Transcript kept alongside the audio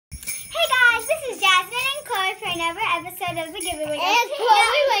ever episode of the giveaway. And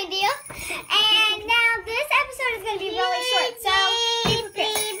now this episode is going to be really short, so be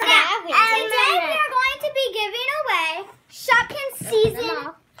prepared. And today we are going to be giving away Shopkins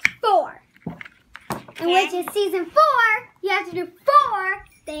Season 4. Which is Season 4, you have to do 4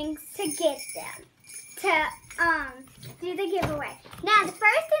 things to get them. To do the giveaway. Now, the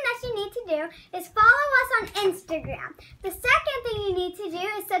first thing that you need to do is follow us on Instagram. The second thing you need to do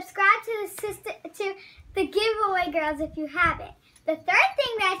is subscribe to the giveaway girls if you haven't. The third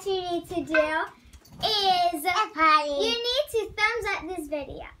thing that you need to do is you need to thumbs up this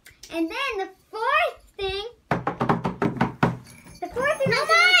video. And then the fourth thing that you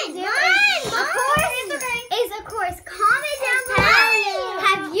need to do is, of course, comment down below.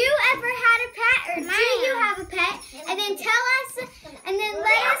 Have you ever had a pet, or do you have a pet? And then tell us, and then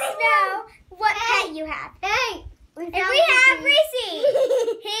let us know what pet you have. Hey, we have Reese.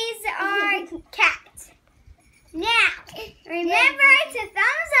 He's our cat. Now, remember to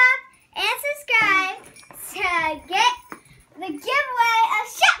thumbs up and subscribe to get the giveaway of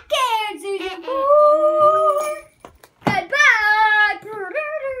Shopkins Season 4. Goodbye.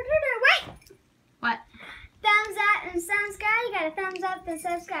 Wait. What? Thumbs up and subscribe. You gotta thumbs up and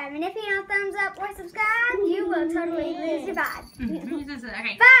subscribe. And if you don't thumbs up or subscribe, you will totally lose your vibe.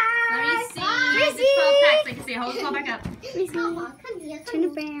 Okay. Bye. Let me see Reese. the 12 packs. I can see. Hold the 12 back up. Reese, turn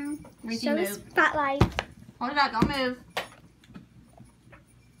it around. Reese, Show the move. spotlight. Hold it up. Don't move.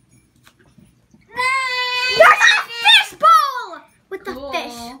 There's a fish bowl with the Cool.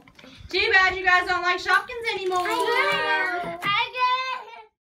 fish. Too bad you guys don't like Shopkins anymore. I know.